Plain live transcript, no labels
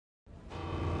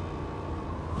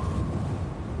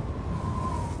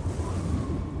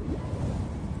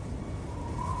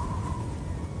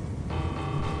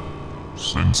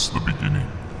Since the beginning,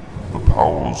 the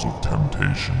powers of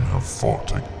temptation have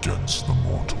fought against the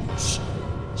mortals,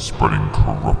 spreading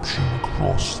corruption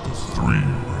across the three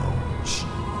realms.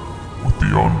 With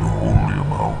the unholy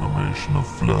amalgamation of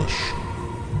flesh,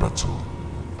 metal,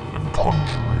 and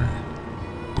conjury,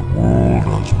 the world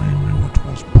as we knew it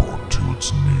was brought to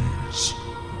its knees,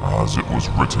 as it was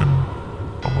written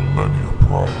a millennia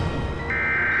prior.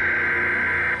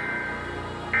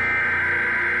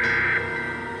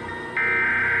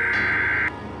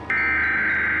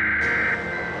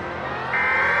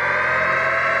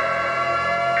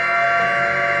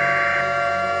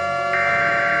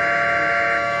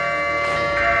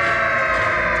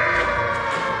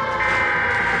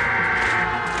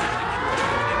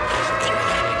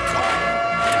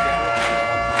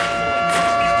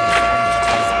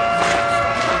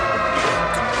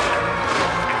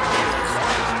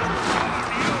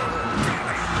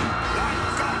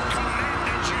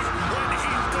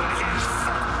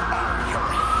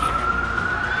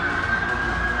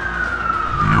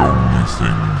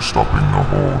 Stopping the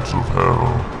hordes of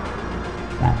hell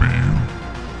will be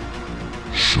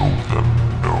you. Show them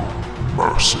no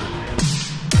mercy.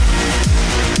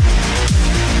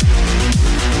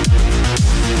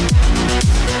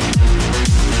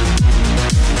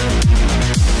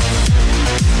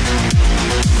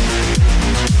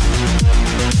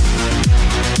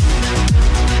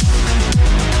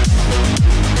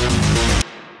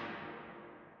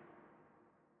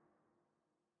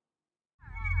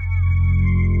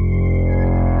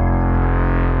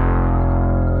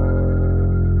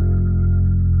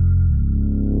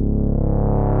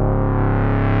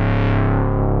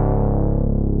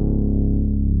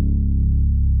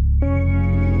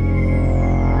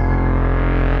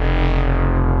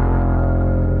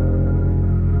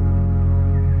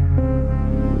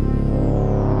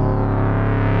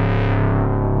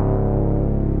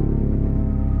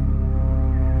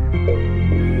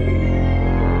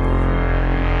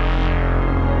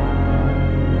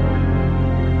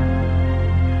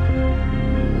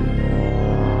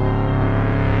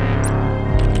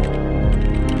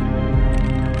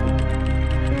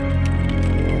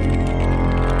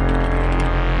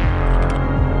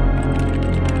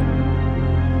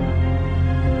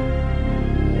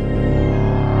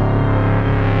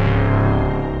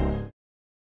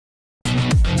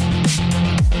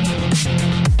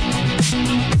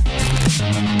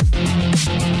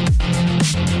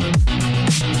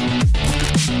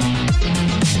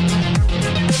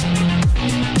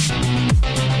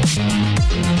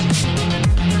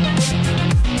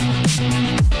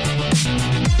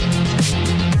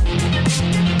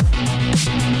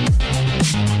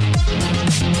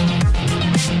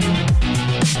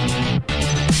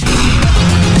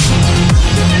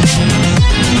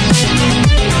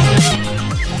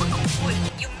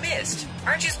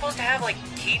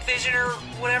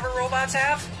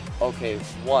 Okay,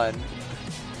 1,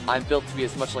 I'm built to be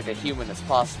as much like a human as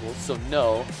possible, so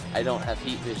no, I don't have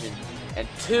heat vision. And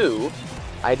 2,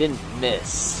 I didn't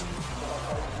miss.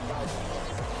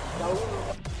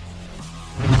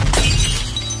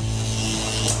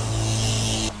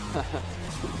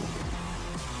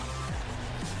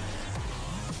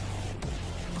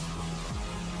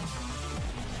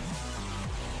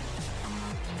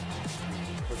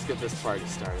 Let's get this party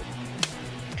started.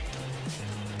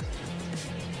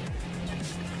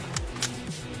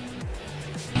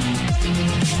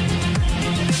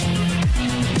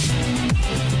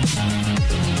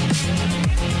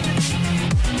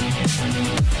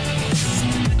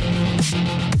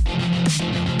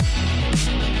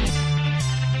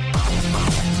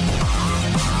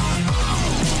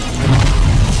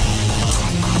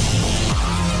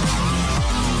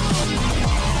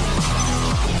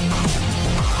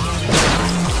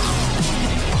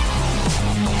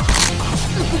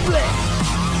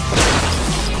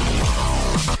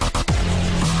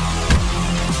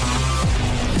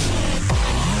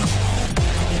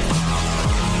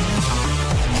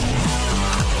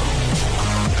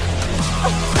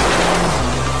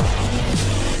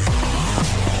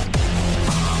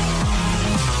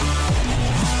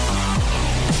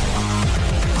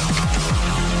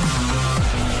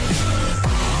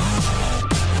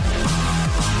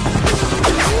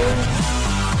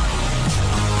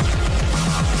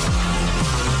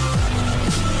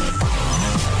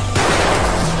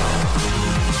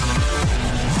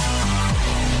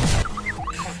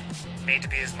 Made to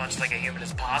be as much like a human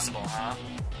as possible, huh?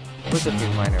 With a few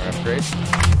minor upgrades.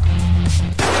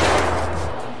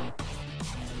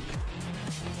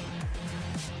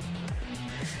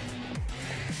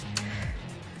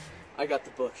 I got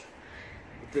the book.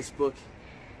 With this book,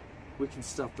 we can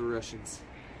stop the Russians.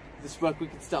 With this book, we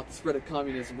can stop the spread of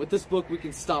communism. With this book, we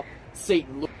can stop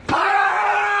Satan. By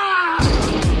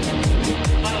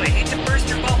the way, hate to burst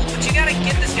your bubble, but you gotta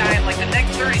get this guy in like the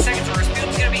next 30 seconds or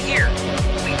Rasputin's gonna be here.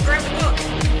 Wait, grab the book.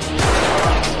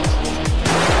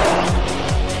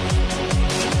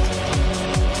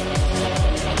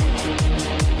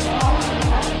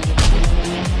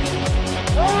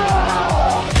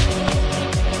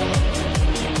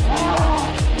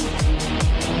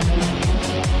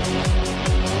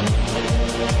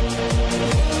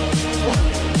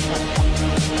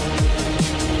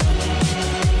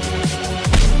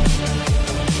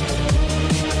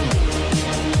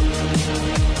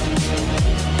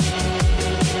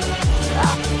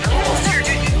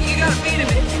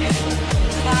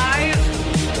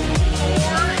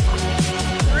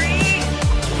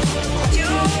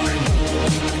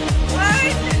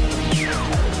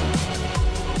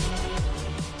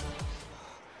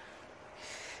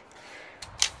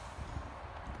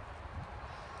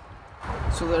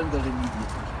 Surrender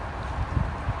immediately.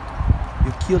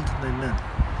 You killed my man.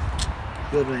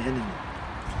 You're my enemy.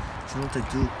 You know what I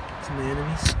do to my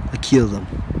enemies? I kill them.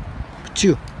 But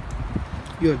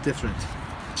you're different.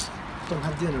 Don't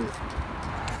have dinner with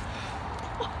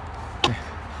me.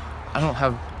 I don't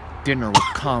have dinner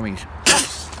with commies.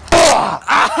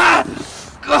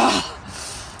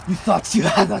 You thought you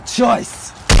had a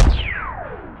choice.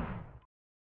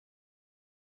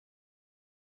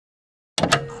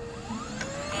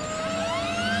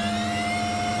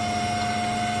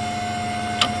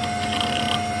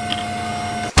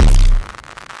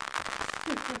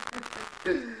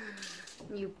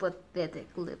 You pathetic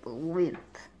little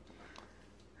wimp.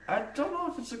 I don't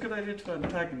know if it's a good idea to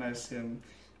antagonize him.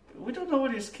 We don't know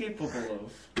what he's capable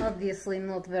of. Obviously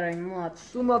not very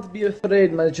much. Do not be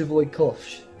afraid, my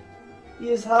Jivolikovsh. He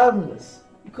is harmless.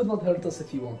 He could not hurt us if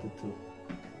he wanted to.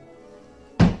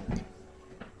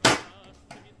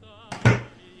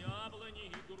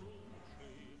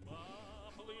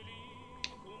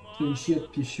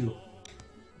 Shit, Pishu.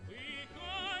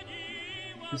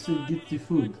 This will get the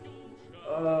food.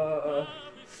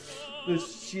 The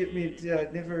shit meat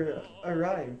never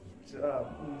arrived.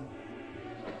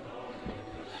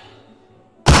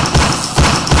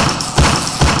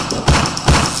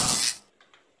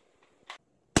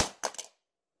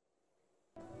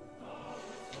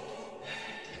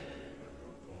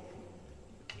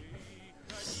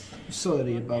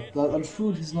 Sorry about that. Our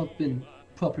food has not been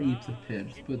properly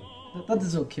prepared, but that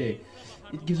is okay.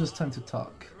 It gives us time to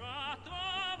talk.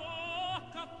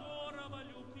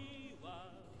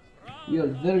 We are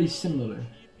very similar,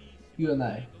 you and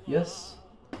I, yes?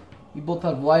 We both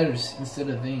have wires instead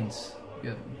of veins. We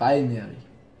are binary.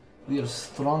 We are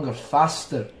stronger,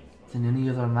 faster than any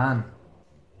other man.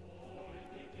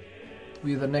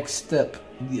 We are the next step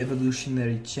in the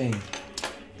evolutionary chain.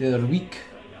 They are weak,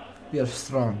 we are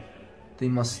strong. They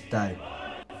must die.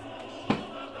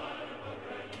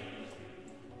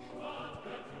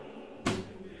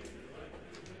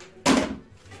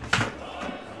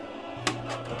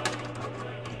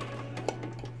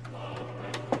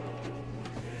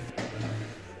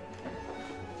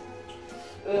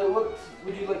 What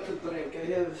would you like to drink? I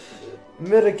have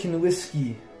American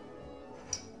whiskey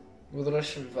with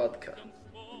Russian vodka.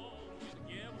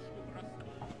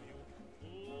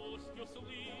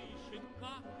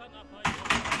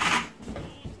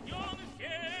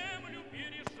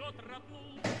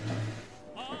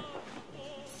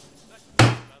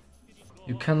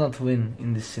 You cannot win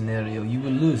in this scenario. You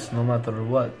will lose no matter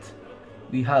what.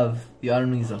 We have the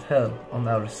armies of hell on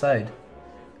our side.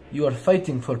 You are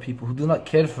fighting for people who do not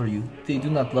care for you. They do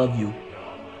not love you.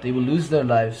 They will lose their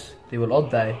lives. They will all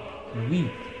die. And we,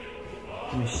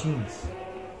 the machines,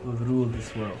 will rule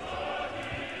this world.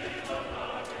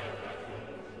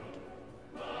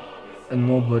 And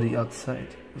nobody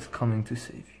outside is coming to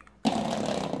save you.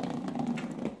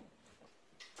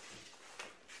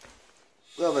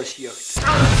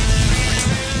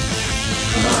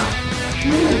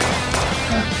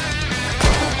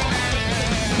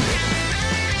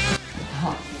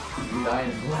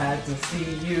 I'm glad to see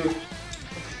you.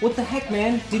 What the heck,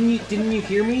 man? Didn't you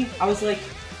hear me? I was like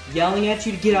yelling at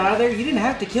you to get out of there. You didn't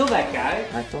have to kill that guy.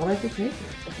 I thought I could take it.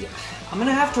 Yeah, I'm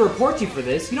gonna have to report you for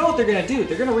this. You know what they're gonna do?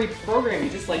 They're gonna reprogram you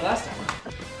just like last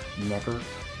time. Never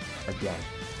again.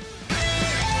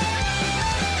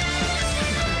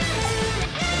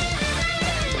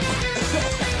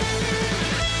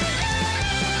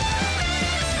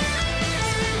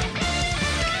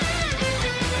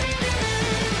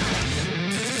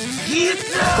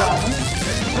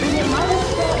 Принимаю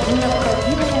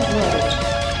необходимые меры.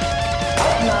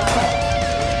 Однако,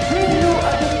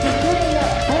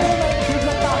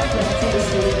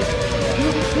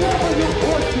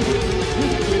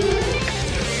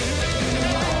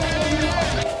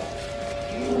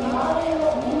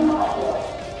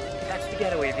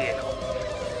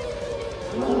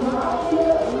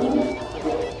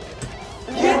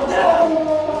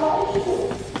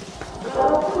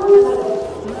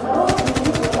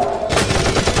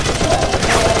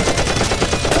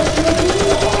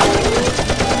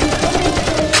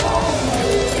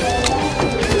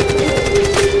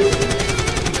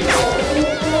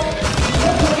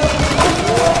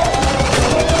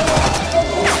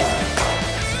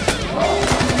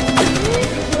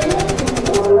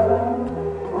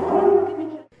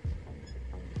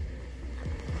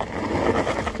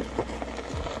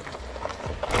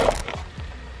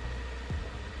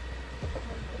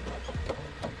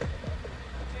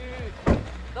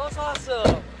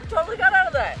 awesome! We totally got out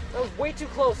of that! That was way too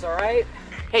close, alright?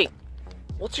 Hey,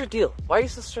 what's your deal? Why are you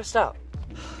so stressed out?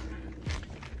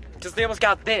 Because they almost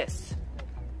got this.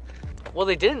 Well,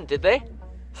 they didn't, did they?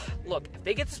 Look, if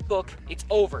they get this book, it's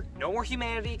over. No more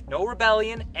humanity, no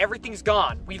rebellion, everything's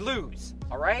gone. We lose,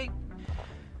 alright?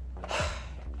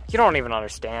 You don't even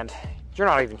understand. You're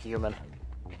not even human.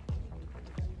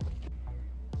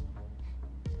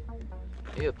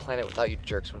 Maybe a planet without you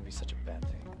jerks wouldn't be such a bad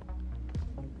thing.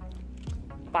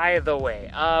 By the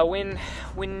way,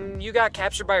 when you got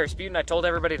captured by Rasputin, I told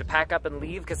everybody to pack up and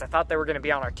leave because I thought they were going to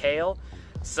be on our tail.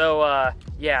 So,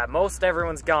 yeah, most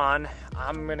everyone's gone.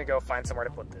 I'm going to go find somewhere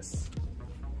to put this.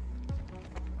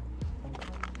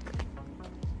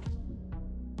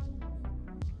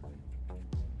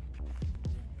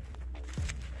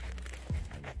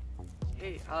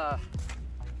 Hey,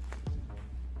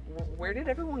 where did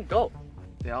everyone go?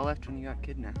 They all left when you got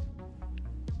kidnapped.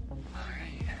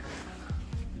 Alright.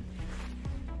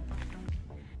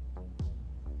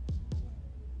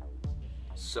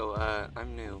 So,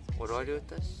 I'm new. What do I do with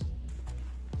this?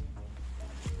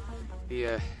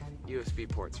 The, USB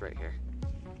port's right here.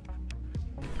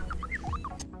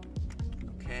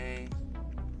 Okay.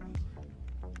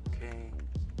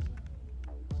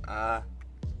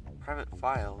 Private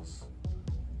files.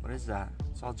 What is that?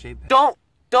 It's all JPEG.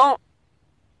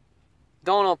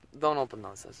 Don't open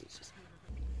those. It's just...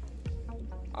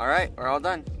 Alright, we're all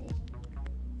done.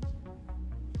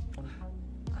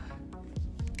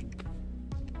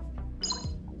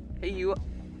 Hey, you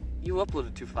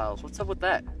uploaded 2 files. What's up with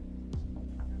that?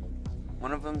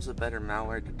 One of them's a better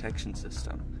malware detection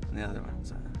system, and the other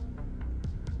one's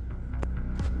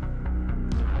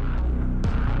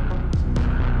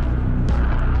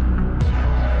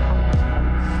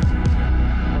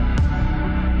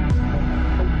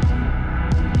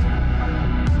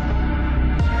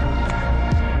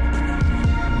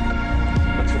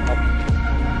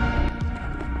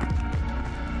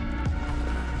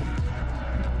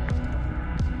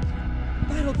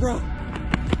Bro,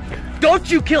 don't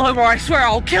you kill him or I swear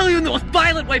I'll kill you in the most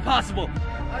violent way possible.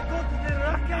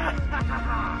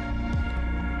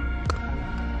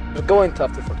 You're going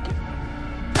tough to forgive.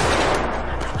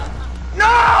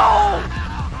 No!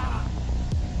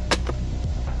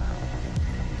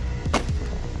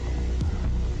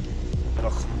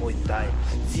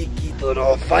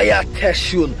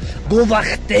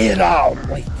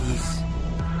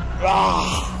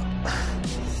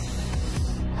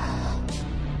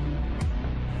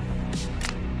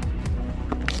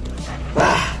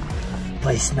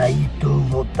 Pois na ito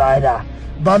votara,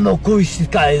 bano ko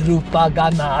sky rupa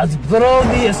gana as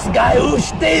brony sky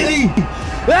usteli.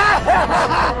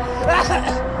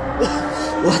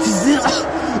 What is this?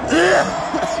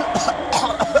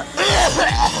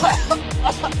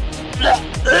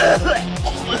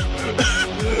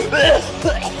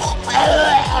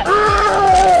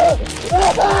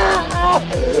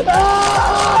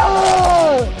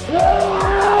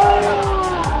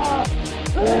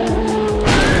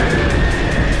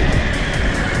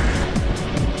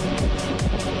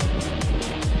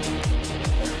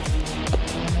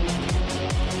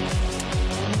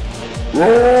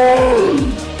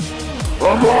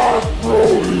 I'm not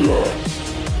throwing it.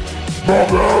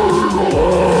 Barbarian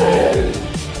hell.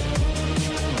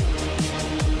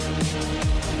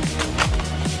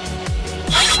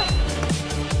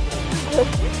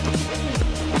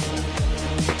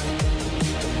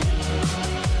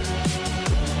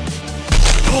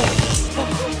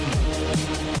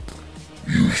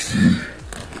 You see,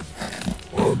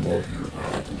 I'm not here to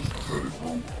help those pathetic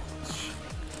robots.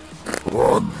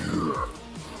 I'm here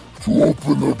to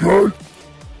open the gate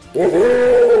of hell!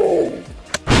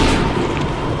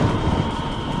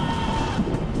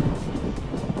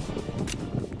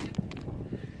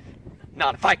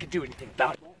 Not if I could do anything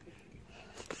about it.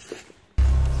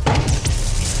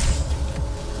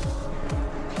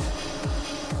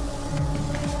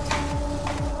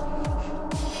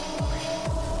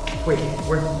 Wait,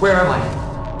 where am I?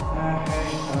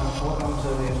 Welcome to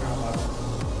the Russian Robot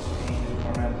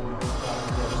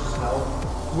Militia.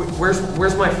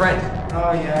 Where's my friend?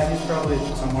 Oh yeah, he's probably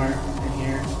somewhere in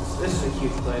here. This is a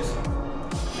huge place.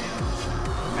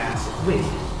 Man, massive. Wait,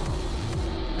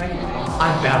 Thank you, man.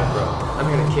 I'm Battle Bro. I'm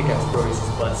gonna kick ass Brody's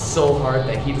butt so hard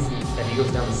that he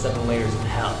goes down to 7 layers of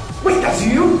hell. Wait, that's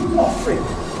you? Oh freak!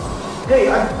 Hey,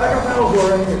 I got Battle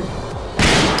Bro right here.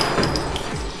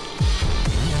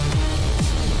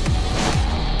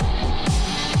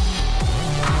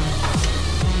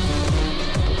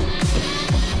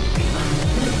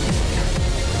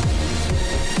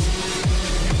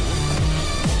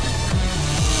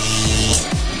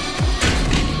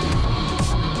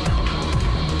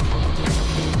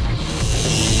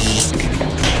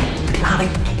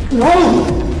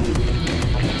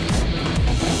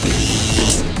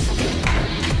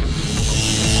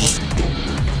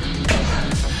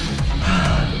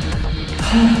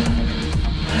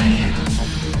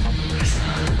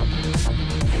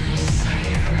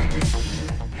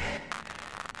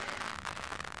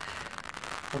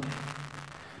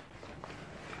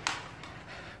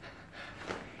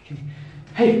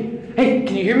 Hey,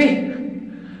 can you hear me?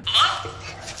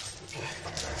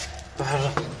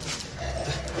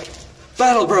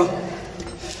 Battle, bro,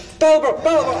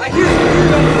 I hear you.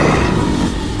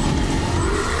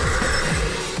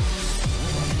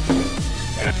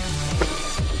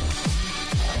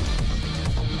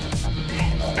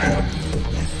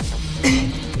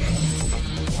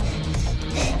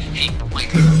 Hey,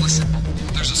 Mike, listen.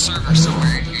 There's a server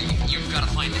somewhere. You've got to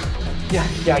find it. Yeah.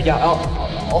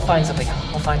 I'll find something.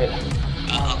 I'll find it.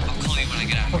 I'll call you when I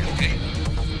get out of here, okay?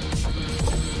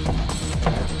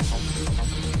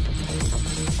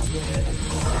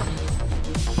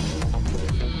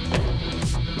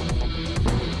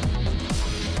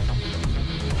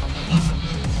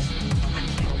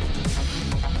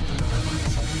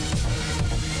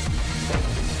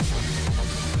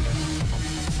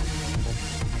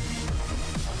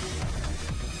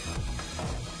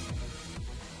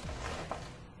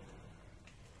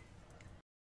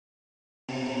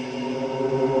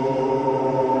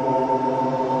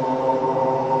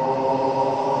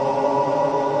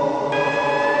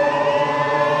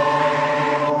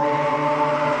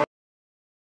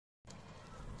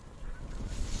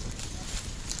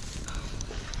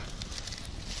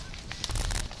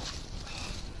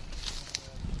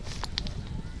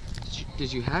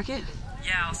 Did you hack it?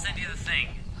 Yeah, I'll send you the thing.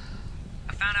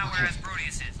 I found out where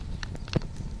Asbrodius is.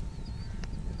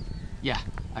 Yeah,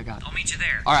 I got it. I'll meet you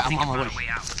there. Alright, I'm on my way.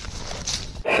 Out.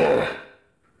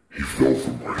 He fell for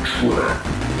my trap.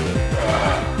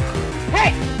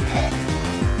 Hey!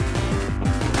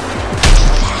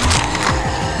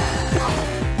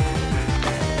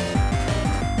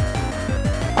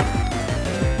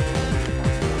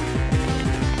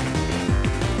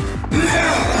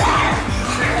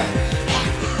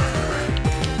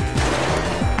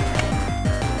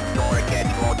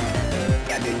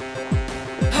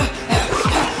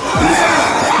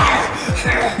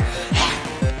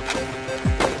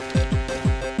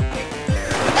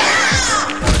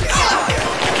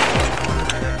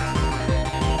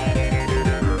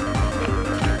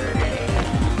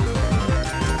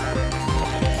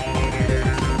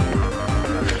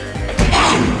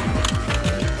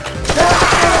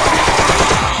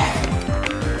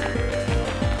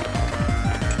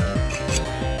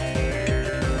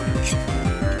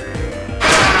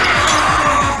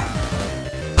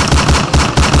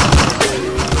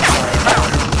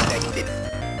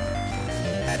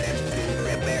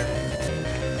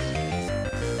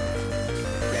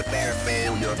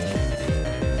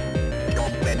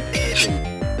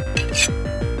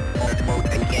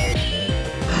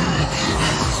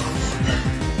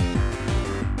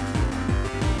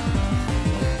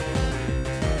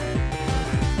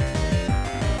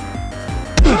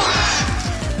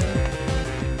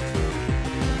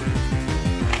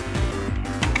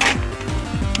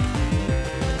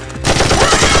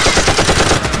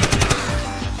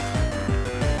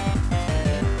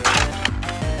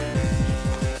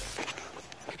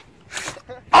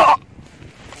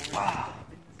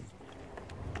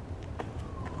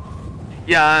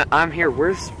 Yeah, I'm here.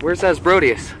 Where's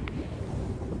Asbrodius?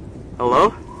 Hello?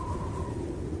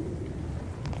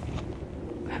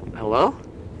 Hello?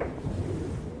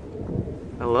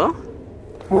 Hello?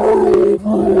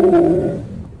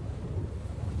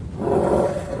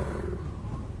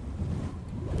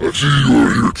 I see you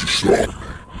are here to stop me.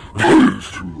 But it's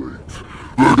too late.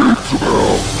 The gates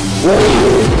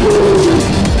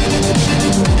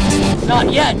Not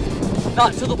yet!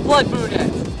 Not till the blood moon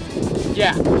ends!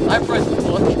 Yeah, I've read the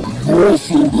book. You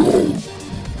also know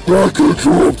that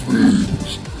interrupt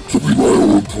means to be my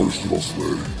own personal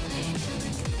slave.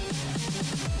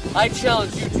 I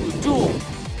challenge you to a duel.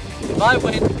 If I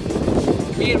win,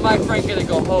 me and my friend gonna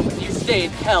go home and you stay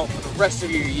in hell for the rest of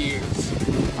your years.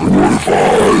 And if I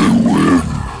win,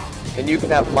 then you can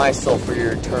have my soul for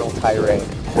your eternal tirade.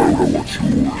 I will want your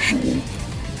soul, you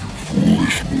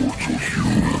foolish mortal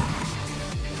human.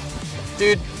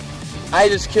 Dude, I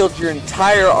just killed your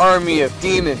entire army of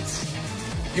demons.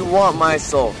 You want my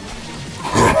soul.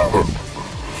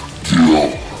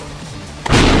 Deal.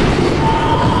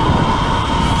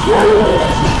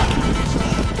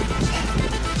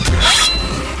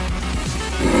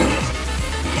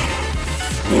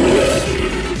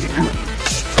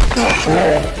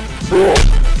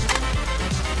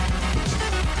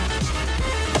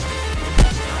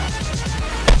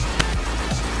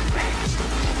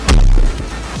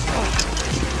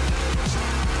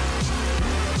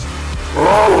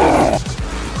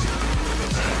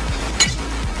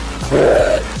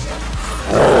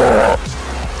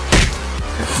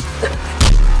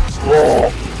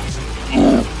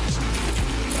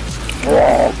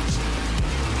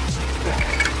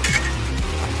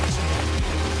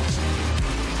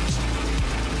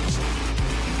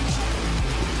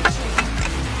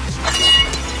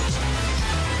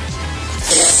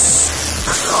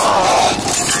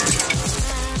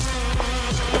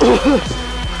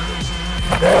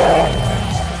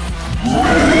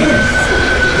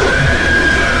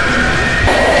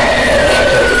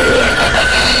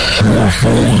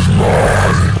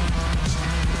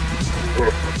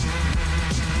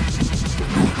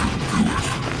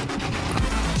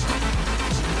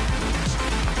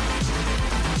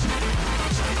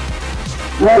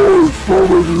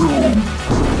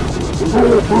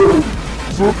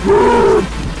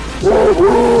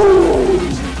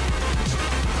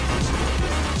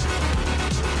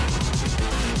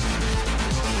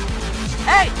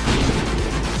 Hey!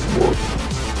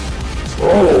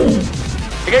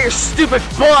 I got your stupid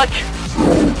book!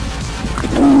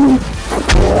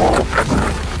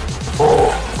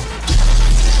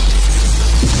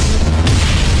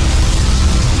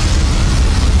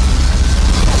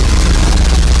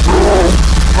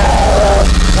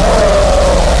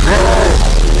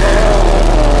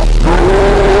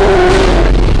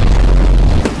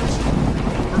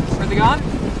 Are they gone?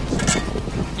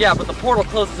 Yeah, but the portal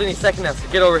closes any second now,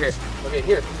 so get over here. Okay,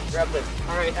 here, grab this.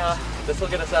 Alright, this will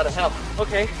get us out of hell.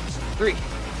 Okay, 3,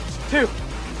 2,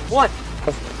 1.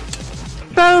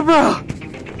 Bro!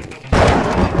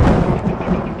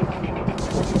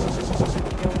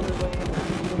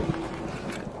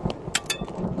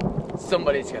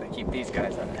 Somebody's gotta keep these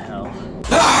guys out of hell.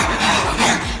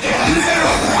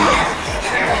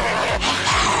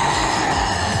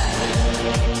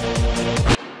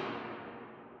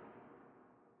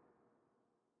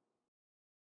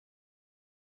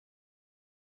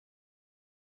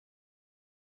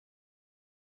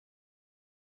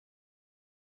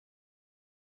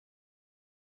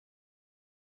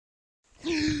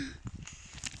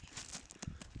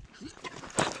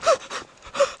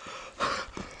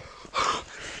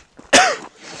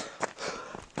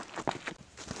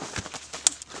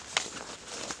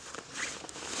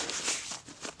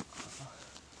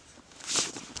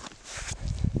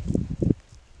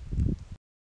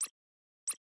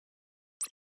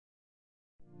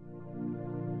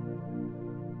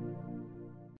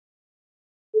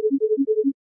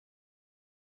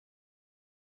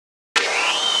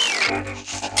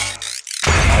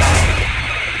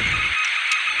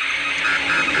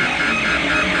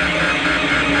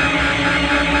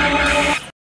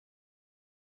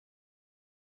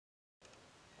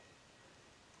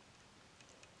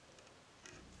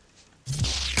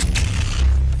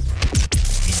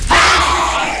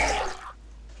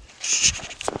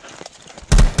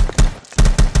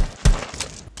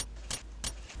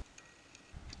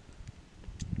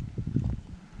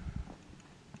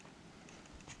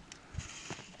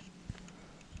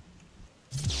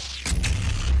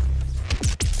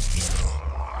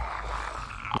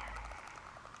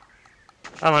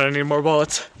 I'm gonna need more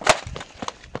bullets.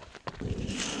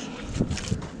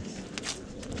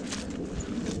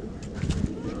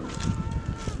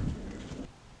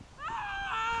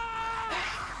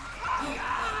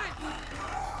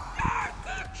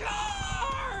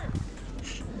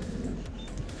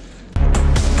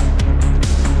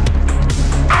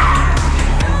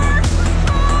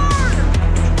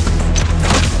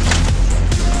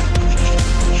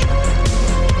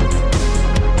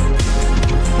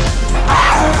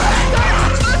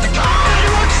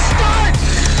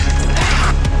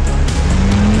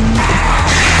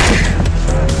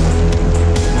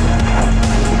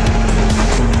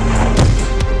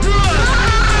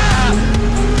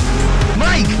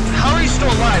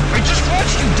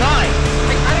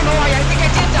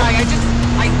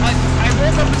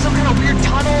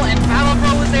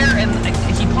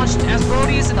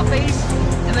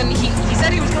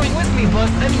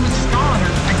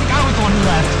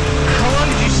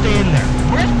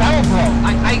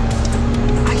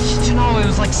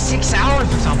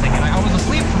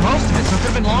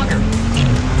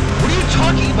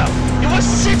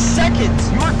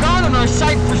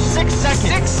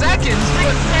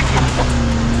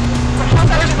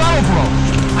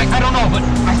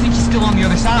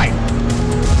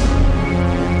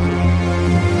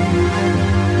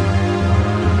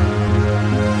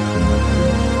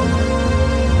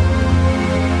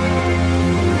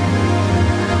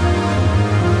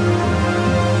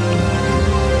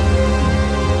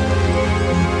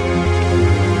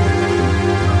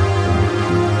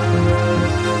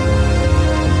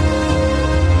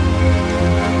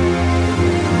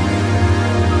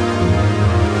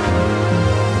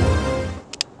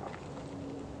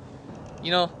 You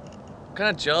know, I'm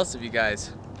kind of jealous of you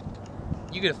guys.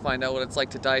 You get to find out what it's like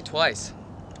to die twice.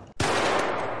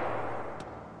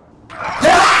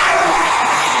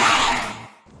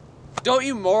 Don't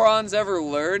you morons ever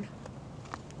learn?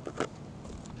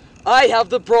 I have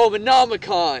the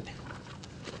brominomicon.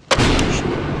 The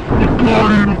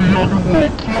guardian of the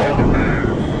underworld colony.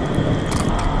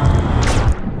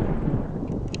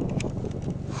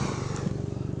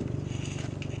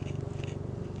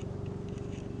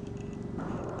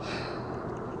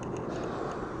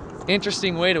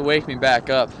 Interesting way to wake me back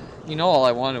up. You know, all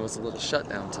I wanted was a little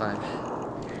shutdown time.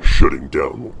 Shutting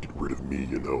down won't get rid of me,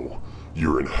 you know.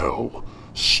 You're in hell,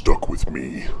 stuck with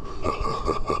me.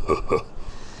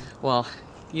 Well,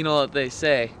 you know what they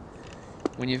say.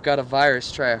 When you've got a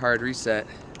virus, try a hard reset.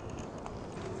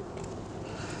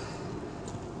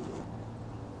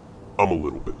 I'm a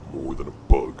little bit more than a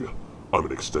bug. I'm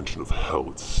an extension of hell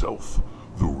itself,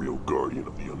 the real guardian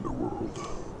of the underworld.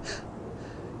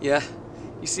 Yeah,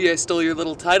 you see I stole your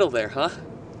little title there, huh?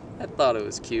 I thought it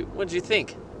was cute. What'd you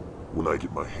think? When I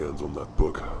get my hands on that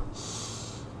book,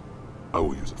 I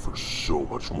will use it for so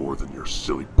much more than your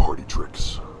silly party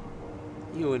tricks.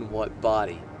 You in what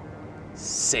body?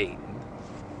 Satan.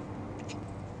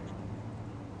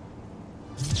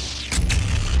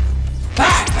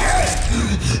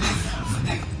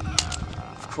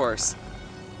 Of course.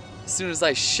 As soon as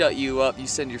I shut you up, you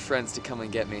send your friends to come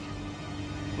and get me.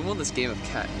 We won this game of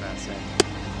cat and mouse, eh?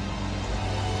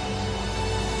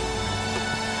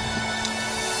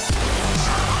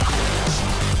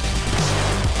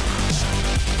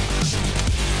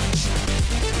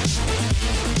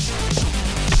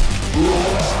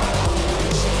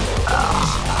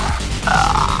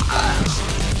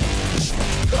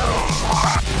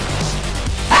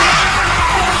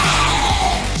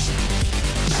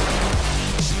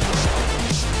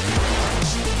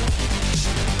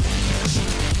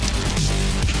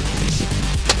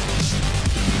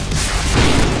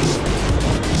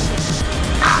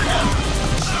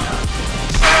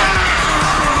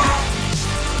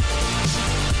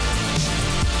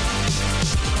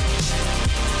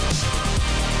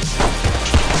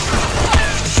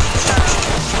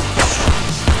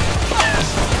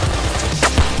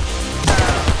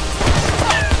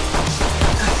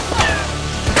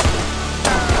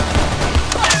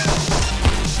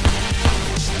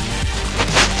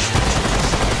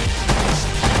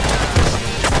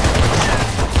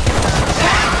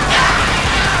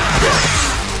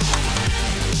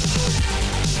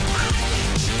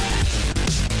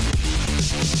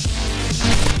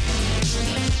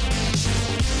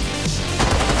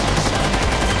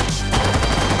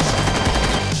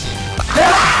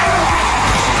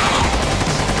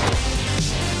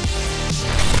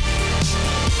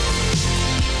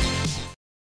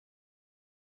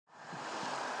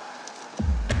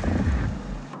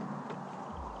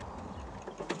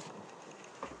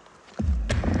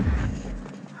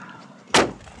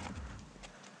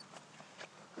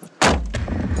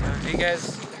 Have you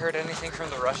guys heard anything from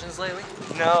the Russians lately?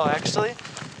 No, actually.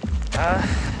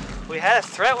 We had a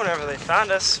threat whenever they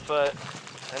found us, but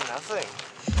then nothing.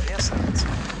 Radio sounds.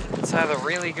 It's either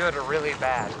really good or really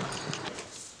bad.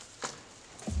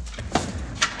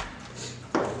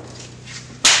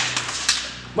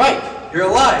 Mike, you're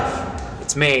alive!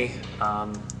 It's me.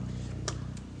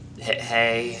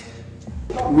 Hey.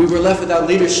 We were left without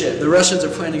leadership. The Russians are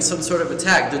planning some sort of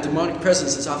attack. Their demonic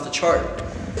presence is off the chart.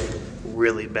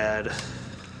 Really bad.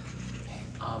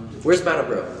 Where's Battle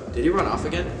Bro? Did he run off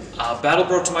again? Battle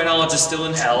Bro, to my knowledge, is still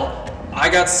in hell. I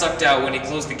got sucked out when he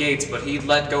closed the gates, but he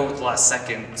let go at the last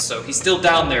second, so he's still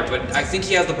down there, but I think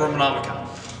he has the brominomicon.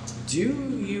 Do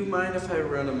you mind if I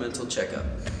run a mental checkup?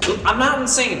 Look, I'm not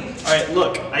insane. Alright,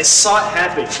 look, I saw it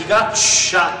happen. He got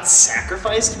shot,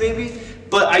 sacrificed maybe,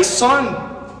 but I saw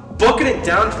him booking it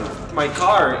down to my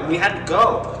car, and we had to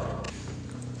go.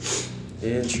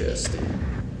 Interesting,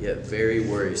 yet very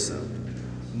worrisome.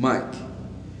 Mike,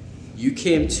 you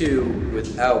came to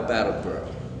without Battle Bro,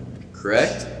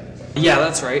 correct? Yeah,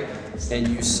 that's right. And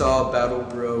you saw Battle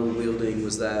Bro wielding,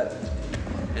 was that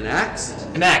an axe?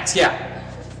 An axe, yeah.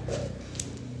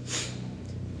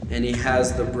 And he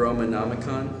has the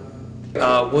brominomicon?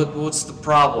 What's the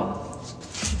problem?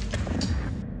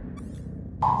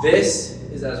 This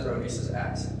is Asmodeus'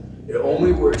 axe. It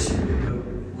only works with the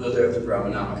wielder of the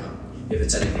brominomicon, if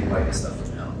it's anything like the stuff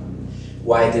from hell.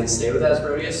 Why it didn't stay with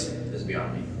Asmodeus is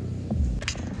beyond me.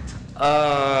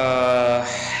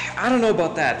 I don't know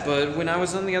about that, but when I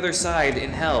was on the other side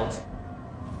in hell,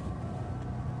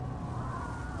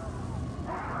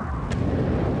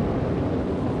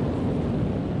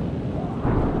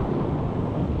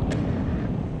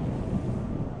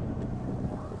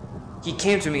 he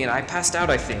came to me and I passed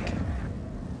out, I think.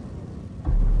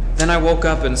 Then I woke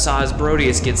up and saw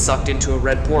Asmodeus get sucked into a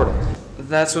red portal.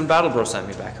 That's when Battle Bro sent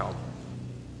me back home.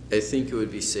 I think it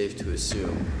would be safe to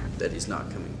assume that he's not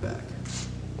coming back.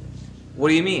 What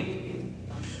do you mean?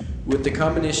 With the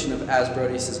combination of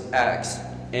Asbrodius' axe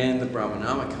and the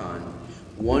brominomicon,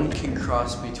 one can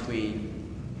cross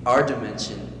between our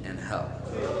dimension and hell.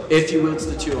 If you wields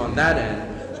the two on that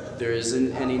end, there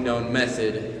isn't any known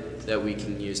method that we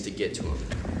can use to get to him.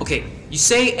 Okay, you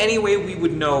say any way we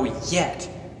would know yet.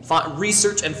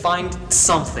 Research and find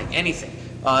something, anything.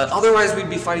 Otherwise we'd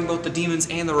be fighting both the demons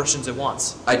and the Russians at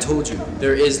once. I told you,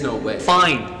 there is no way.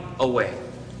 Find a way.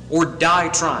 Or die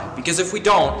trying, because if we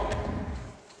don't,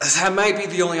 that might be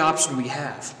the only option we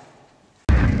have.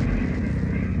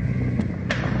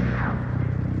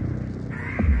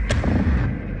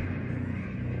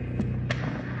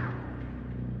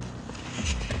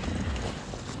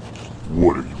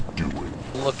 What are you doing?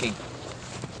 Looking.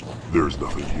 There's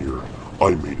nothing here.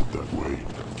 I made it that way.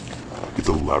 It's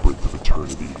a labyrinth of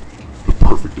eternity. The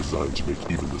perfect design to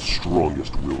make even the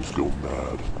strongest wills go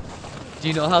mad. Do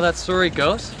you know how that story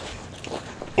goes?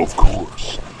 Of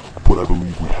course. But I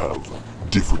believe we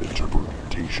have different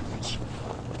interpretations.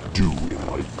 Do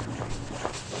enlighten me.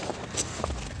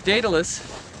 Daedalus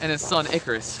and his son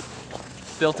Icarus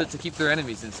built it to keep their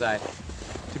enemies inside.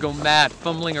 To go mad,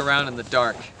 fumbling around in the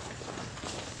dark.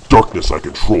 Darkness I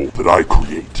control, that I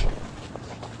create.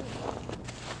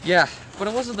 Yeah, but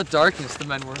it wasn't the darkness the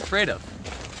men were afraid of.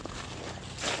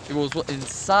 It was what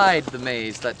inside the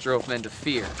maze that drove men to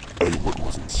fear. And what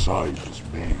was inside this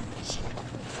maze?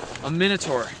 A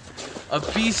minotaur. A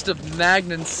beast of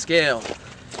magnon scale.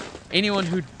 Anyone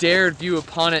who dared view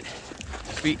upon it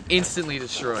would be instantly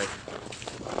destroyed.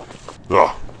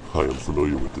 Ah, I am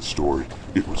familiar with this story.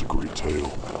 It was a great tale.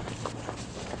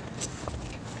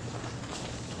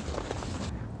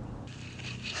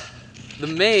 The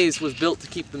maze was built to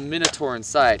keep the Minotaur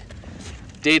inside.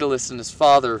 Daedalus and his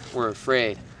father were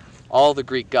afraid. All the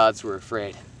Greek gods were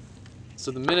afraid.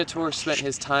 So the Minotaur spent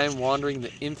his time wandering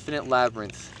the infinite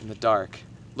labyrinth in the dark,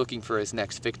 looking for his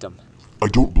next victim. I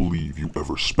don't believe you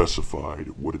ever specified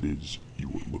what it is you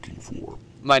were looking for.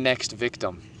 My next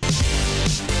victim.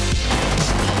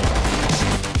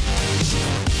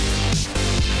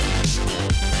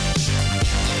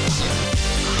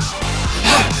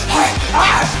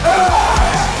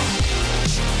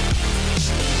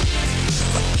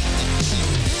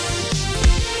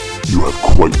 You have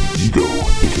quite the ego,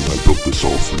 thinking I built this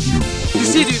all for you. You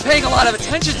seem to be paying a lot of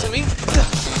attention to me.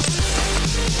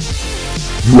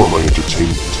 You are my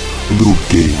entertainment, a little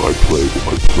game I play while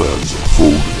my plans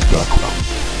unfold in the background.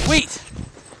 Wait!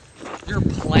 Your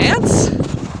plans?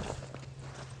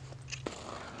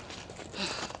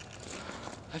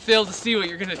 I fail to see what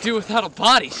you're gonna do without a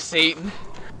body, Satan.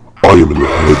 I am in the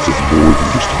heads of more than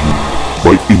just you.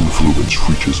 My influence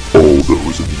reaches all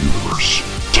those in the universe.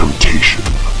 Temptation.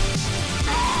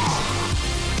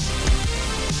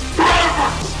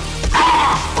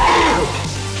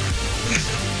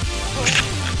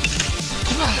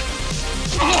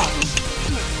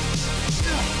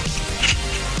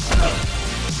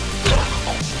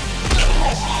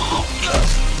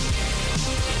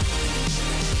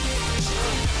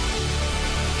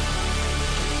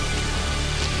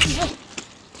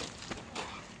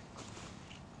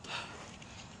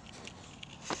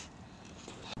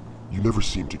 You never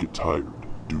seem to get tired,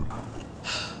 do you?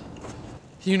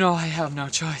 You know I have no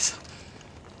choice.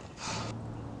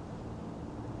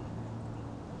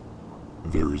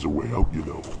 There is a way out, you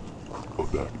know. A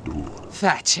back door.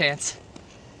 Fat chance.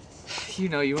 You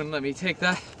know you wouldn't let me take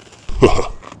that.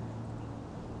 Haha.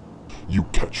 You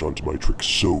catch on to my trick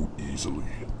so easily.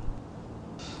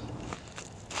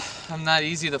 I'm not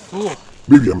easy to fool.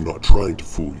 Maybe I'm not trying to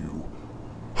fool you.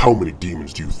 How many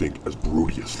demons do you think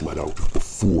Asbrodius let out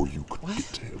before you could get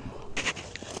to him?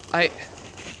 I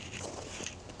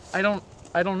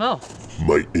don't know.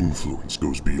 My influence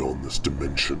goes beyond this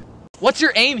dimension. What's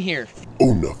your aim here?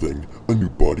 Oh, nothing. A new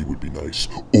body would be nice.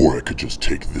 Or I could just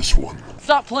take this one.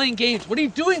 Stop playing games. What are you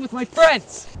doing with my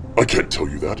friends? I can't tell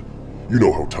you that. You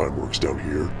know how time works down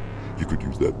here. You could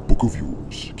use that book of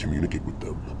yours, communicate with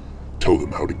them, tell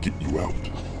them how to get you out.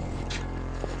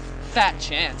 Fat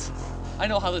chance. I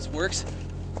know how this works.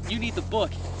 You need the book,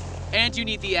 and you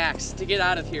need the axe to get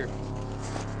out of here.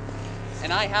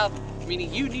 And I have,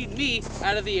 meaning you need me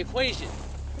out of the equation.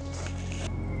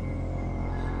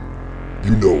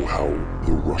 You know how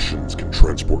the Russians can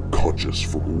transport conscious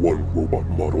from one robot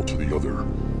model to the other.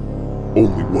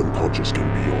 Only one conscious can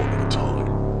be on at a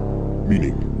time.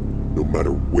 Meaning, no matter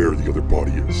where the other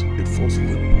body is, it falls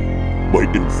limp. My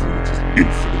influence is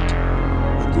infinite,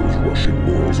 and those Russian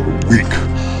morals are weak.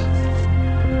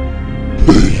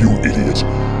 You idiot!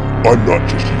 I'm not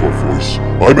just your voice,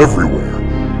 I'm everywhere.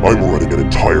 I'm running an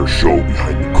entire show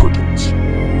behind the curtains.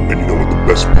 And you know what the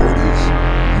best part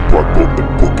is? You brought both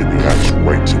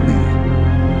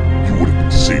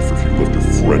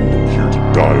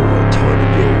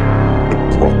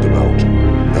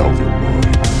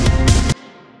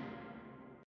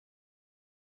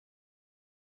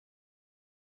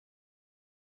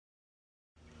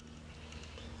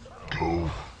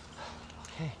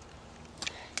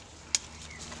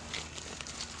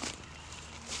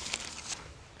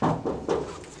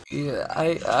Yeah,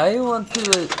 I want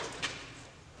to...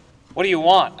 What do you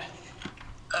want?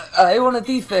 I want a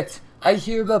defect. I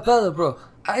hear about Bella, bro.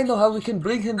 I know how we can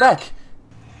bring him back.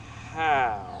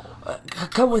 How?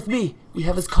 Come with me. We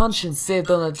have his conscience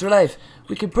saved on a drive.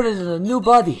 We can put it in a new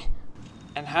body.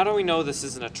 And how do we know this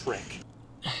isn't a trick?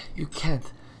 You can't.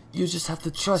 You just have to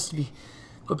trust me.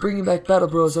 But bringing back Battle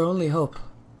Bro is our only hope.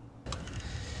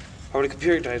 I want a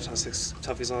computer diagnostics.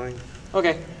 Tuffy's lying.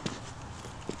 Okay.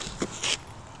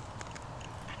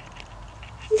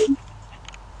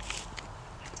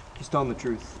 He's telling the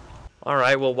truth.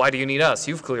 Alright, well, why do you need us?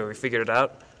 You've clearly figured it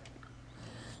out.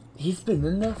 He's been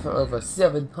in there for over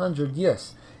 700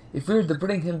 years. If we were to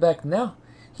bring him back now,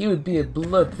 he would be a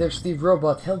bloodthirsty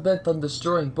robot hell-bent on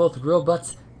destroying both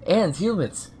robots and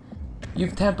humans.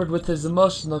 You've tampered with his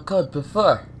emotional code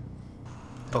before.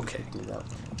 Okay.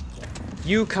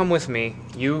 You come with me.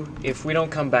 If we don't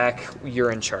come back,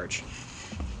 you're in charge.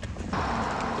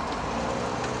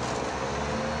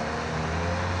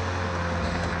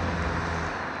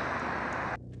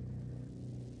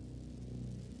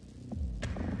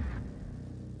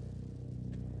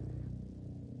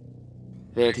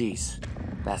 There it is.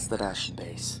 That's the Russian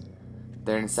base.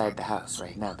 They're inside the house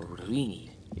right now, but what we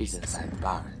need is inside the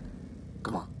barn.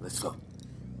 Come on, let's go.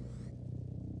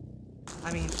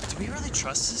 I mean, do we really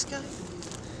trust this guy?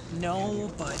 No,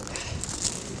 but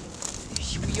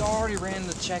we already ran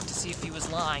the check to see if he was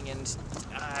lying, and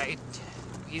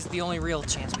he's the only real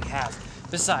chance we have.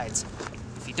 Besides,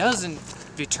 if he doesn't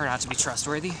turn out to be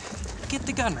trustworthy, get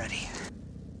the gun ready.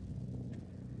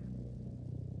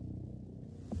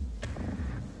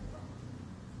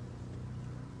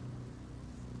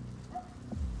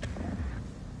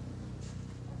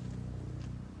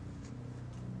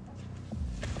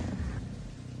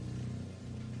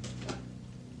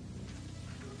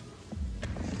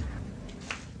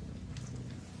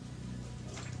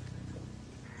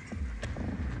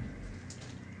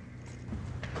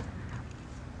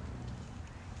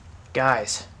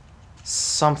 Guys,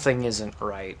 something isn't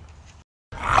right.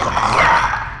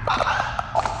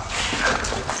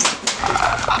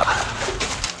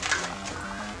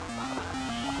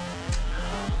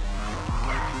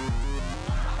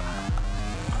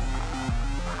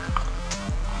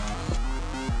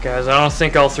 Guys, I don't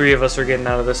think all three of us are getting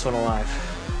out of this one alive.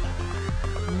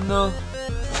 No.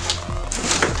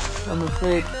 I'm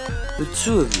afraid the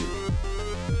two of you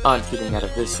aren't getting out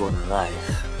of this one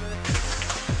alive.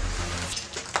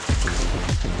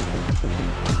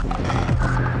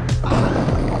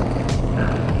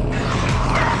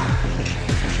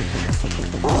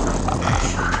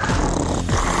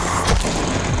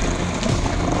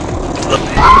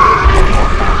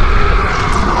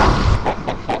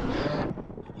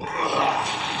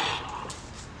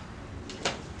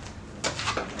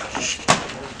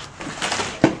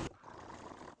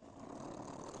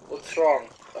 What's wrong?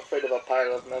 Afraid of a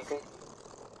pile of metal?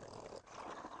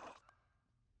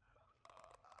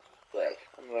 Well,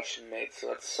 I'm Russian made, so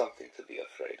that's something to be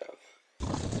afraid of.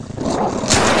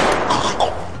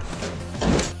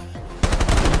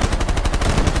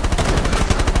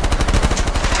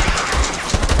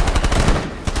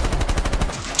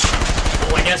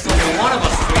 Well, I guess only one of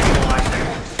us is leaving alive there.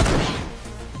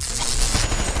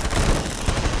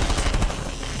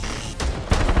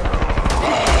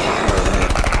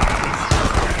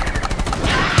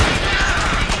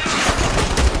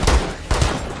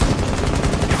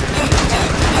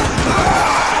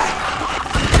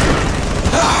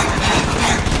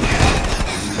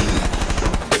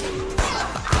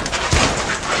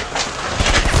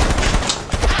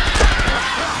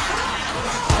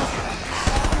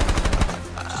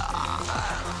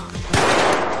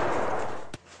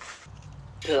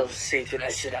 Tell Satan I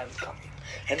said I'm coming,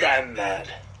 and I'm mad.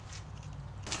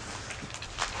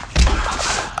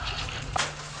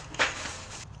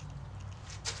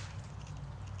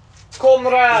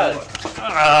 Comrade!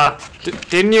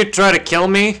 Didn't you try to kill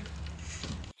me?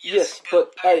 Yes,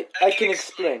 but I can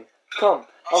explain. Come,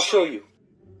 I'll show you.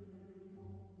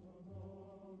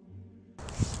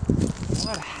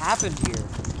 What happened here?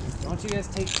 Don't you guys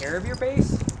take care of your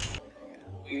base?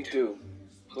 We do.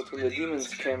 But when the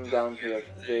demons came down here,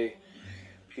 they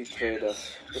betrayed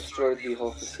us, destroyed the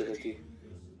whole facility.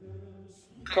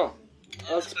 Come,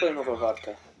 I'll explain over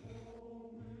vodka.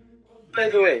 By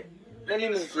the way, my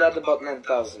name is Vladabot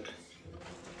 9000.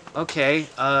 Okay,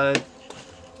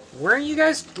 weren't you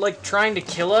guys, like, trying to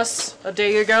kill us a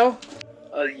day ago?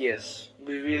 Yes.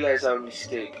 We realized our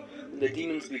mistake. When the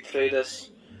demons betrayed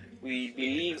us, we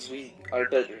believed we are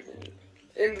better than you.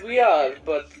 And we are,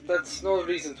 but that's no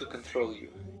reason to control you.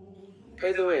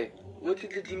 By the way, what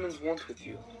did the demons want with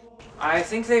you? I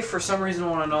think they, for some reason,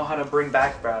 want to know how to bring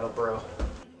back Battle Bro.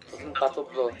 Doesn't Battle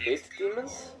Bro hate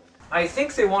demons? I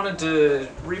think they wanted to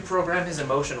reprogram his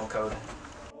emotional code.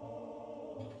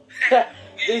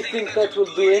 They think that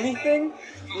will do anything?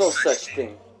 No such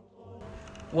thing.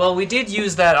 Well, we did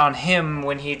use that on him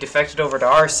when he defected over to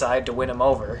our side to win him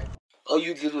over. All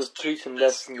you did was treat him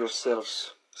less than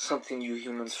yourselves. Something you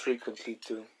humans frequently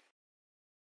do.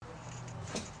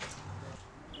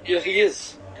 Here he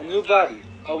is. A new body.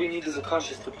 All we need is a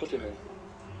conscience to put him in.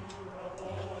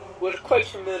 We're quite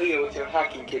familiar with your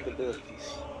hacking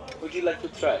capabilities. Would you like to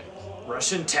try?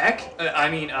 Russian tech?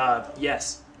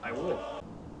 Yes, I would.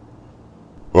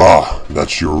 Ah,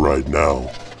 that's your ride now.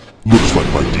 Looks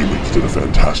like my demons did a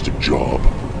fantastic job.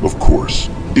 Of course,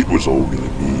 it was all really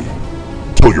me.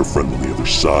 Tell your friend on the other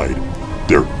side.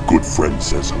 Their good friend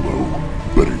says hello.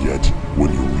 Better yet,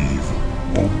 when you leave,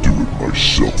 I'll do it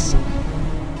myself.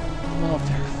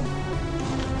 Walter.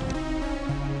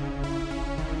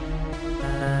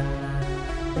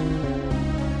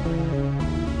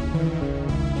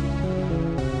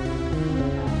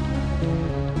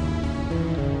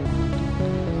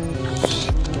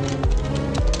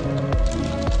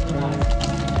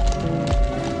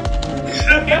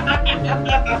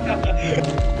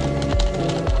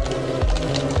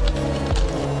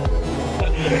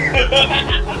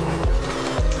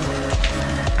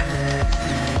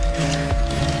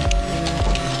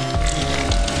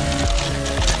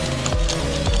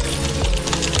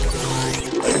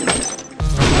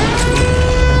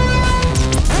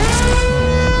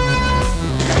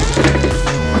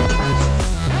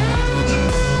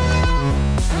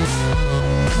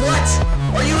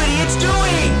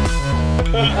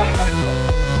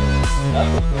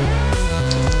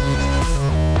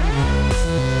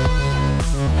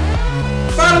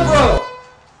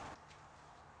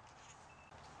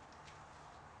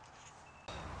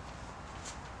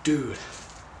 Dude.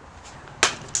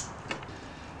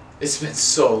 It's been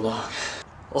so long.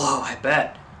 Oh, I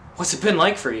bet. What's it been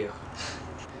like for you?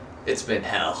 It's been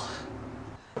hell.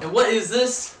 And what is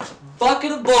this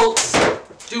bucket of bolts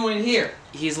doing here?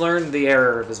 He's learned the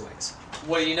error of his ways.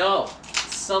 What do you know?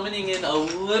 Summoning in a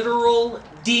literal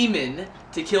demon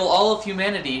to kill all of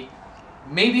humanity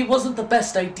maybe wasn't the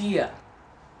best idea.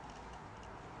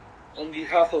 On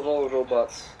behalf of all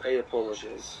robots, I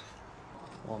apologize.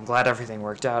 Well, I'm glad everything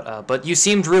worked out, but you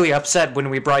seemed really upset when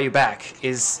we brought you back.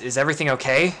 Is everything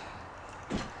okay?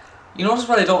 You notice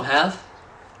what I don't have?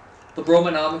 The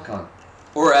brominomicon,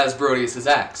 or as Brody says,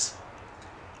 axe.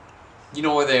 You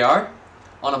know where they are?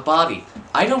 On a body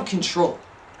I don't control.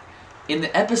 In the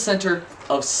epicenter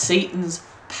of Satan's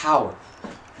power.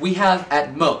 We have,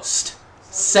 at most,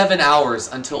 7 hours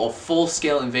until a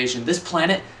full-scale invasion this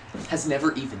planet has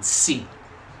never even seen.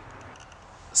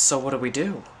 So what do we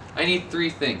do? I need 3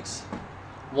 things.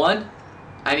 1,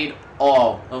 I need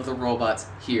all of the robots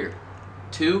here.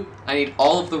 2, I need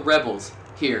all of the rebels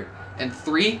here. And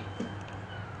 3,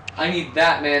 I need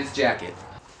that man's jacket.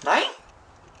 Right?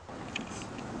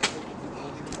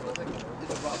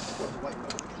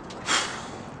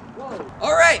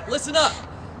 Alright, listen up!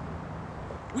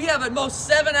 We have at most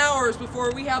 7 hours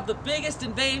before we have the biggest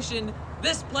invasion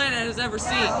this planet has ever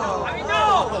seen.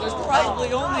 There's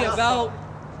probably only about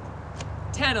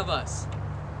 10 of us.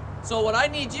 So what I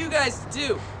need you guys to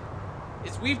do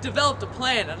is we've developed a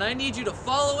plan and I need you to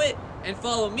follow it and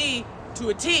follow me to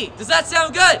a T. Does that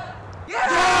sound good? You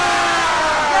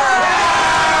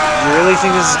really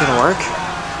think this is gonna work?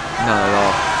 Not at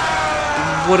all.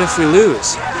 What if we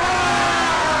lose?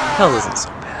 Hell isn't so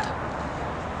bad.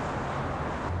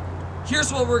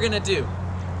 Here's what we're gonna do.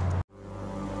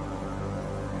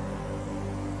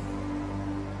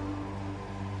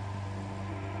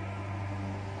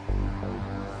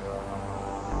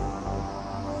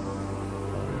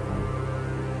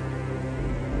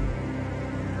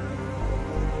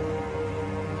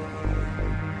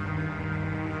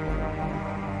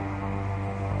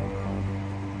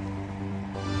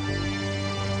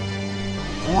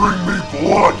 Bring me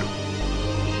blood!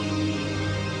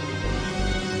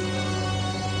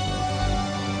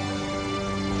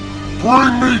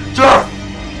 Bring me death!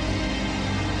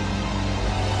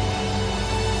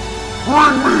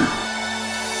 Bring me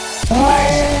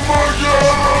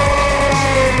Bromageddon!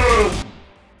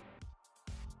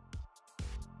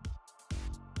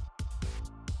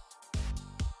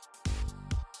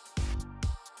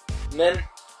 Men,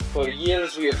 for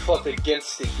years we have fought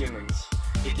against the humans.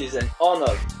 It is an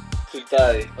honor to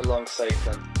die alongside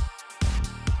them.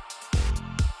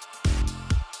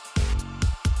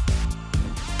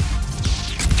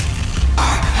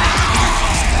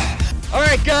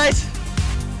 Alright guys,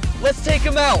 let's take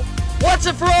them out. Once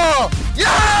and for all!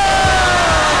 Yeah!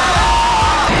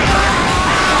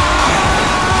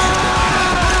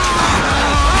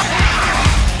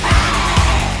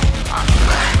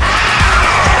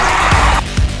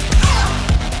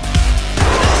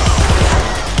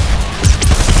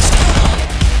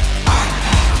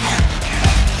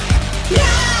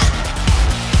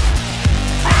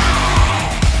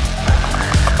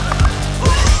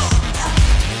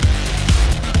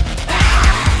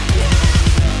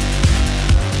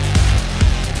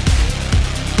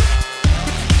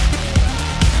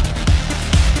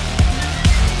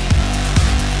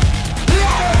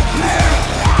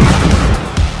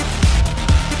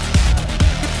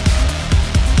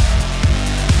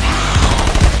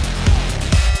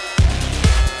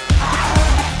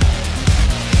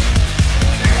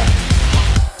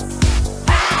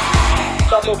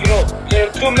 Bro, there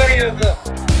are too many of them.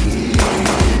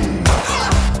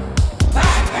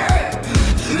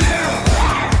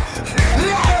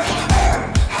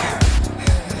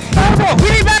 We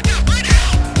need backup right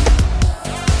now!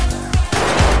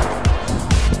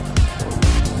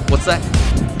 What's that?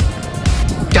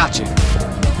 Gotcha.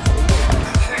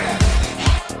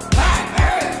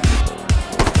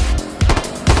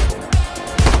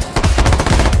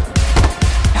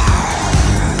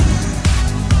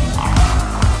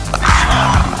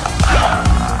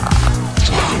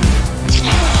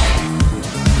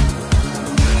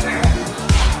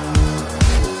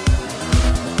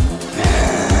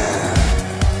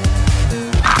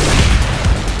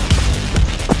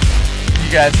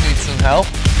 You guys need some help?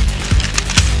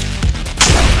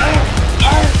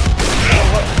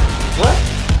 What?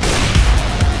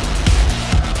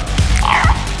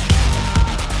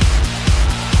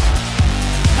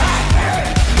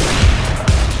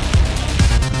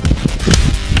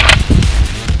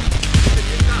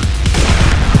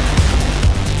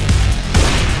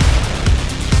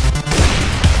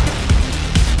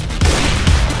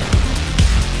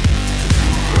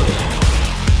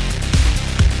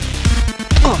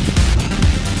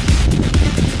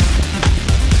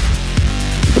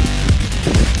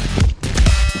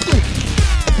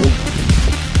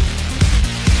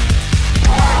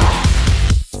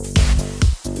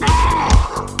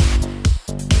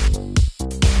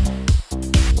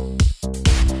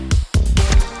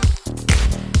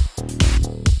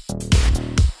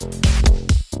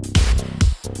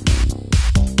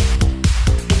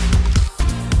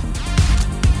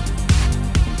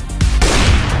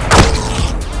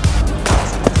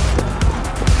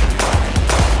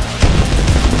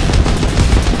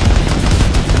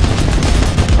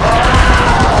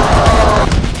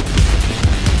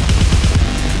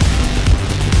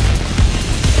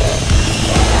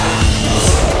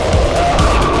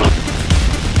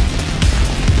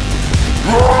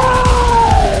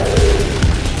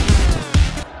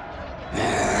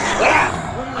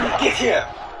 Get here!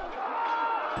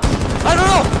 I don't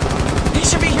know! He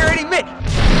should be here any minute!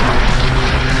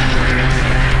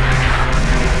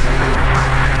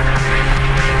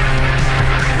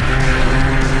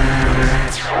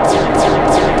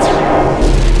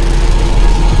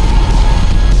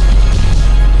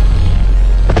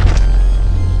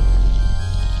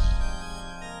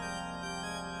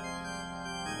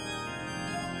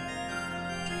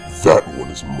 That one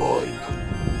is mine.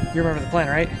 You remember the plan,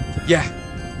 right? Yeah.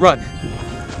 Run.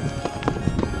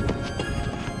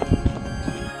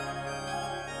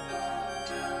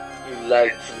 You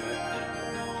lied to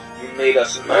me. You made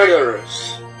us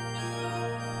murderers.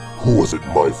 Was it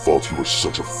my fault you were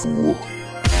such a fool?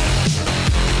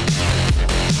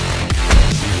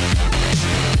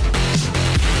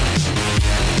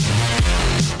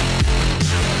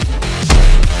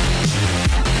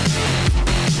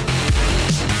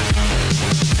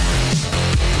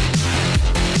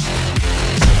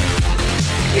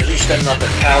 At least I'm not a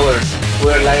coward who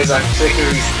relies on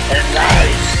trickeries and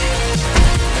lies.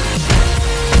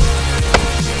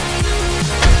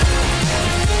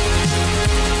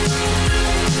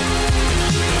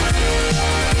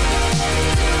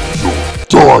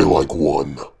 Die like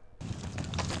one.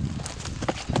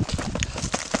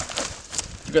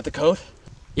 You got the code?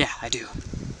 Yeah, I do.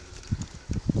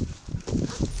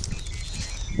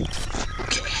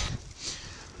 Okay.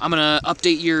 I'm gonna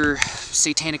update your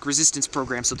satanic resistance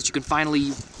program so that you can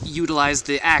finally utilize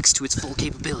the axe to its full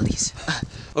capabilities.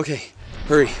 Okay,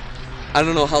 hurry. I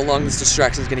don't know how long this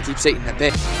distraction is gonna keep Satan at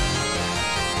bay.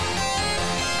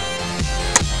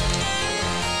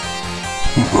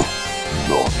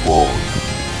 Not long.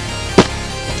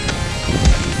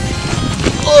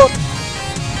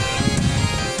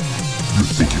 You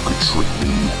think you could trick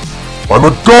me? I'm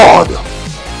a god!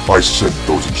 I sent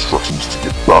those instructions to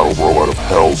get back battle bro out of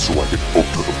hell so I can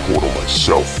open the portal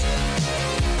myself.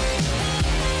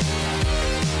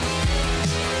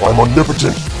 I'm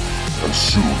omnipotent, and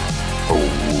soon I will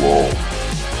rule all.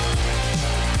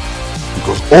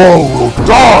 Because all will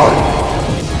die!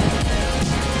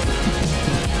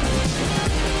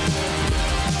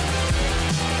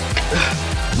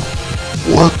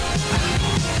 What?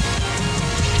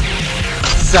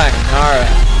 Sayonara,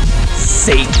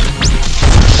 Satan.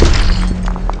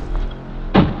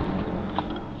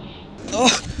 Oh.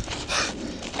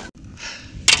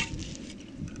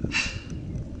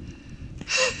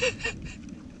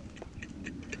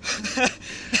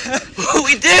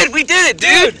 We did it,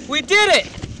 dude! We did it!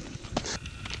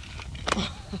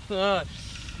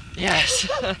 Yes.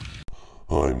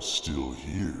 I'm still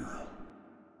here.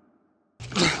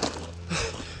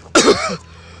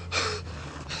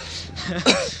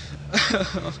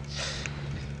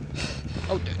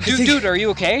 Oh, dude, are you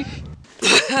okay?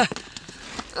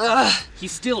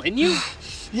 He's still in you?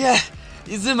 Yeah,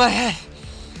 he's in my head.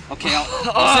 Okay,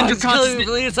 I'll send your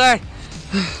consciousness.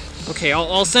 Okay,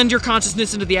 I'll send your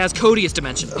consciousness into the Ascodius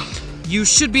dimension. You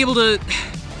should be able to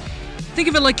think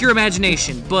of it like your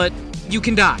imagination, but you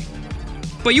can die.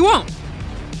 But you won't.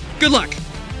 Good luck.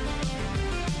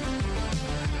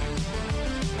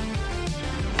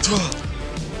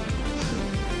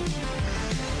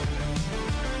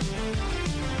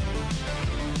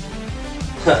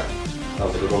 That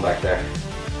was a good one back there.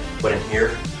 But in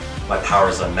here, my power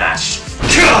is unmatched.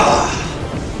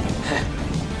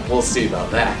 We'll see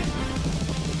about that.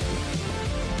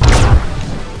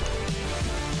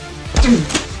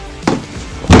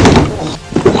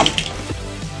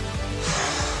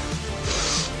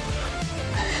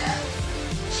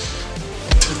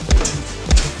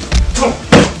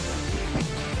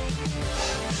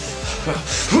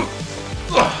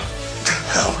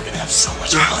 Oh, we're gonna have so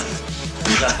much fun.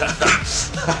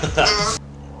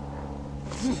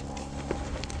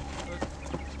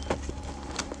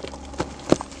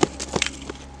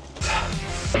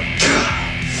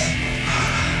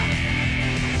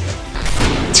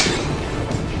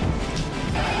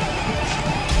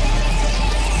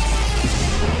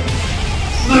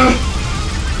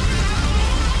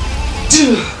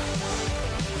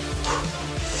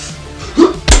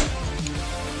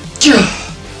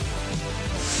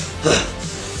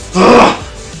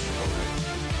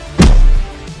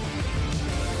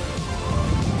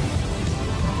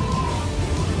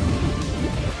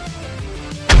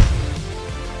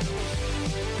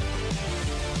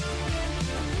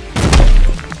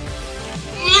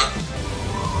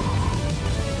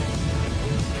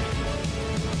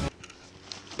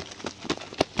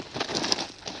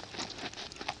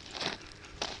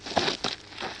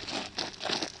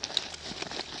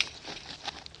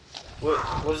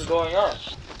 What's going on?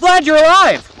 Glad you're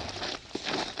alive!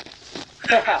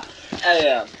 I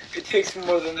am. It takes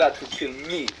more than that to kill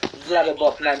me,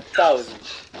 Vladabot 9000.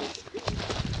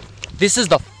 This is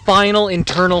the final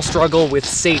internal struggle with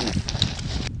Satan.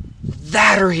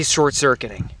 That or he's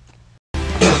short-circuiting.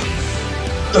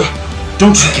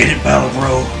 Don't you get it, Battle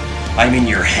Bro? I'm in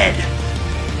your head.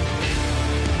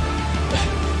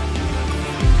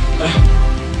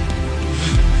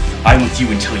 I'm with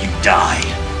you until you die.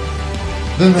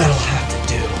 Then that'll have to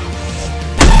do.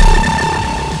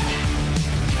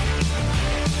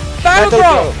 Battle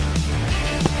Bro!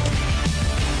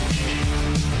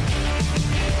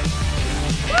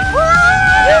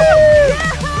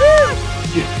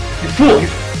 You fool!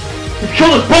 You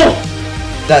killed us both!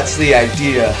 That's the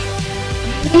idea.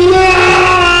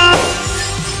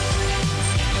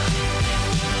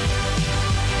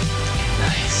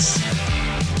 Nice.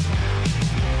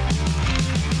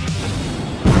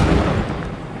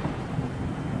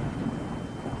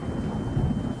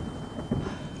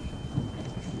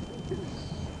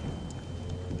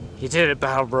 You did it,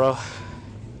 Battle Bro.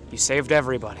 You saved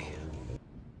everybody.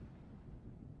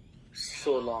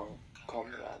 So long,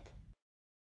 comrade.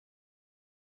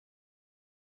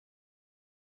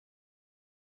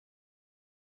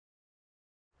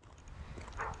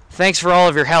 Thanks for all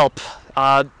of your help.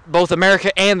 Both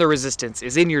America and the Resistance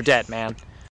is in your debt, man.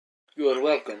 You are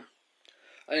welcome.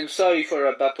 I am sorry for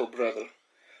our battle, brother.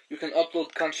 You can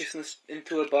upload consciousness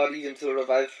into a body until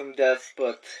revived from death,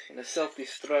 but in a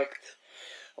self-destruct,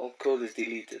 all code is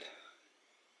deleted.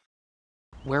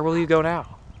 Where will you go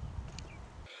now?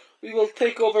 We will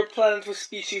take over planets with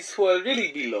species who are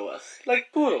really below us,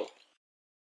 like Puro.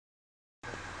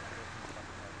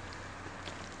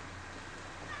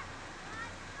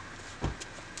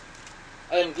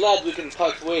 I am glad we can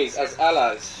part ways as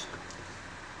allies.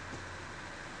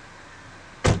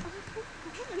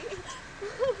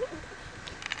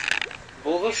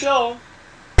 Pull the show.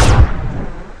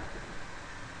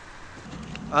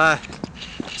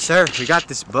 Sir, we got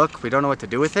this book. We don't know what to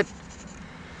do with it.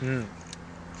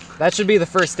 That should be the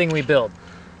first thing we build.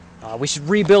 We should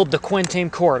rebuild the Quintain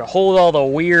core to hold all the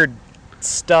weird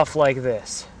stuff like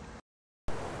this.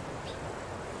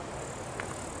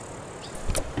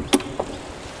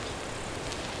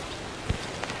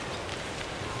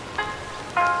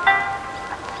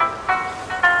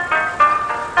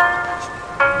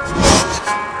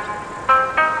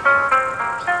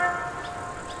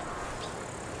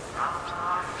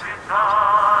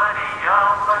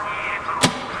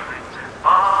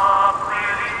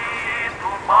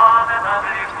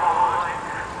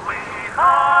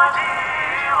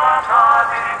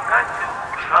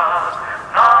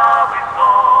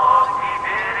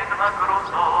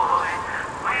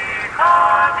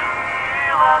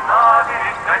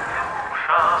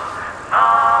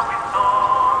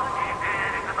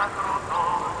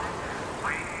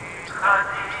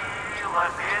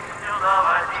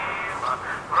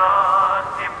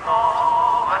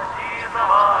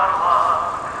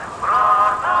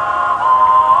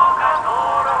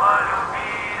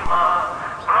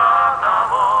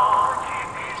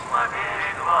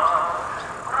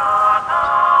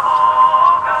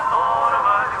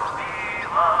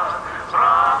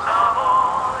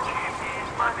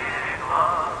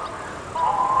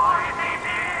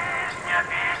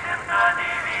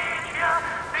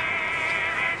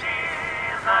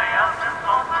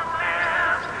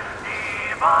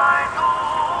 Bye.